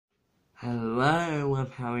Hello,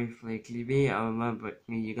 I'm Harry Flaky. I remember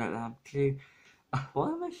you don't have to. Why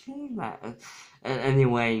am I saying that?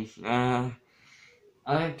 Anyway, today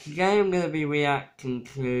I'm going to be reacting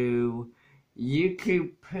to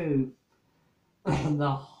YouTube poop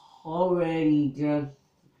the horrendous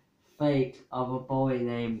fate of a boy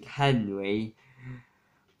named Henry.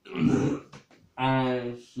 So,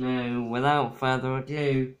 without further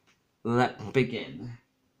ado, let's begin.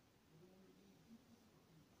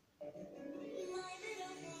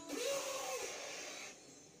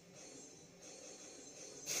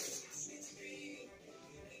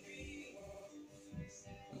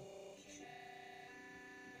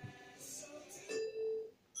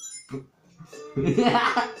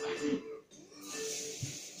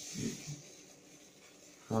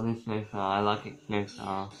 Funny so far, I like it so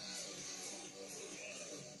far.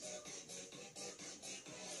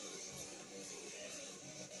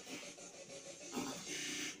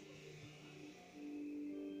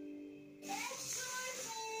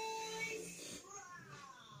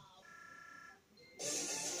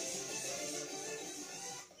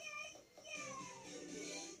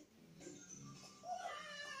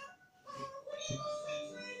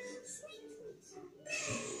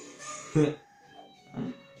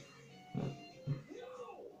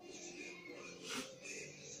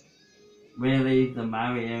 Really, the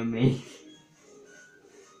Mario me?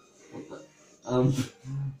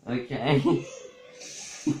 Okay.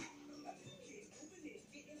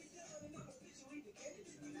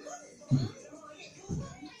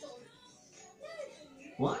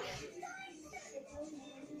 What?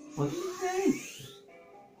 What did you say?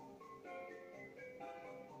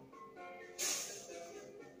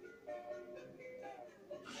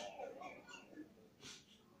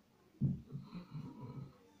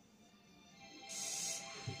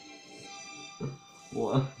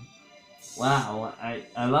 What? Wow,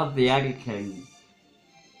 I love the editing.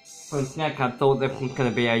 For a sec, I thought this was going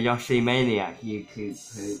to be a Yoshi Maniac YouTube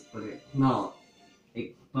poop, but it's not.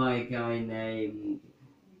 It's by a guy named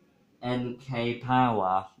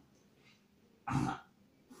NKPower.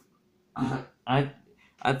 I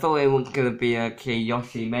thought it was going to be a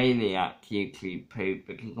Yoshi Maniac YouTube poop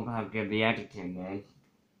because of how good the editing is.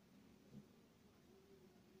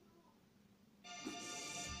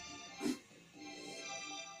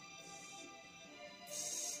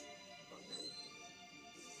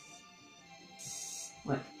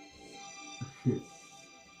 What?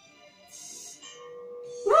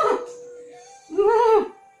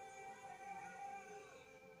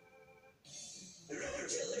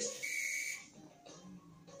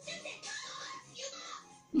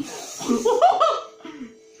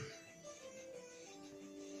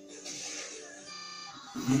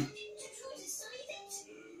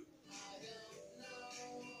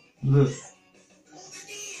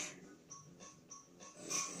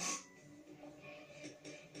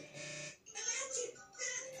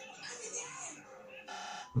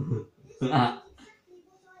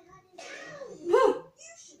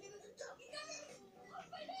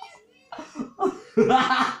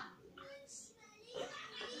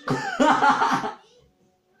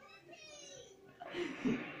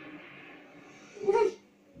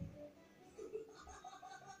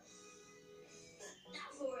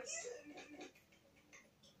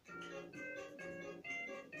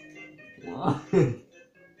 What? Henry,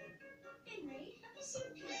 have you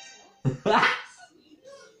seen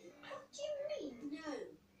Peter? What do you mean, no?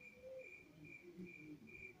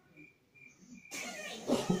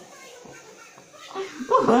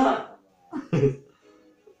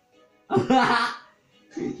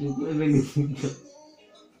 She's living in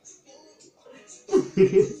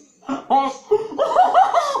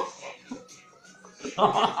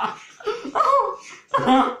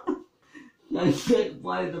I said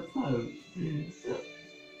by the post. Wait,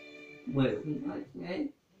 what did I say?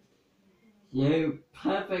 No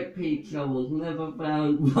perfect pizza was never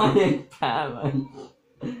found by its parents.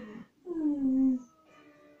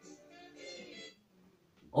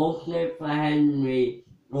 Also for Henry.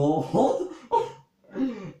 Oh,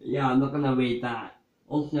 yeah, I'm not gonna read that.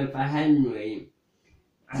 Also for Henry,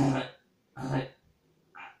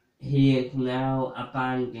 he is now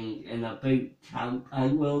abandoned in a boot camp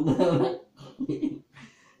and will never see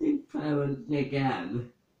his parents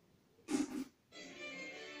again.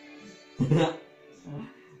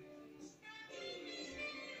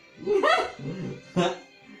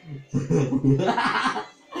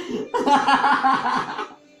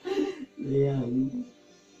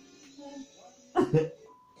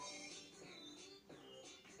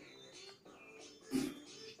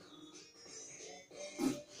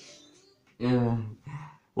 Yeah.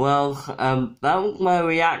 Well, that was my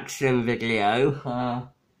reaction video.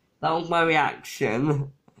 That was my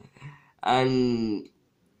reaction. And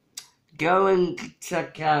go and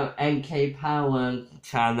check out NKPower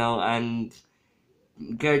channel and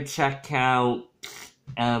go check out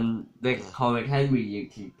the Horror Henry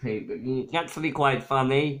YouTube page. It's actually quite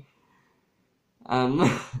funny.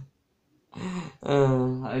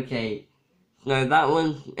 Okay. So that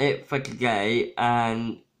was it for today,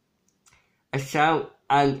 and a shout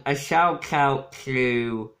out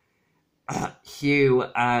to Hugh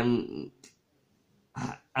and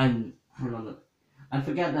hang on, I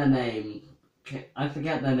forget their name.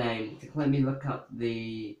 Just let me look up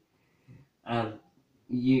the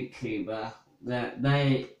YouTuber.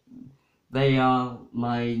 They are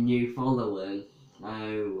my new followers.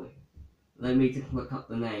 So let me just look up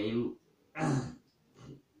the name.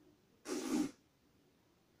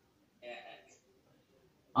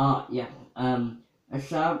 Yeah. A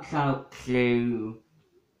shout out to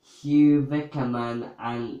Hugh Vickerman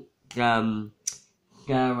and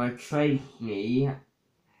Sarah Tracy.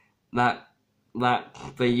 That the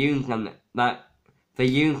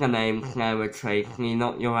username Sarah Tracy,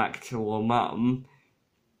 not your actual mum.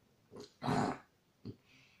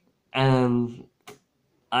 I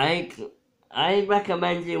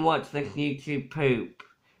recommend you watch this YouTube poop,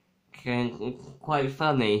 cause it's quite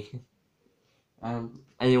funny.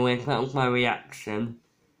 Anyway, that was my reaction.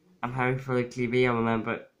 I'm Harry for the TV. I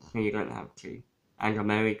remember you don't have to. And a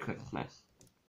Merry Christmas.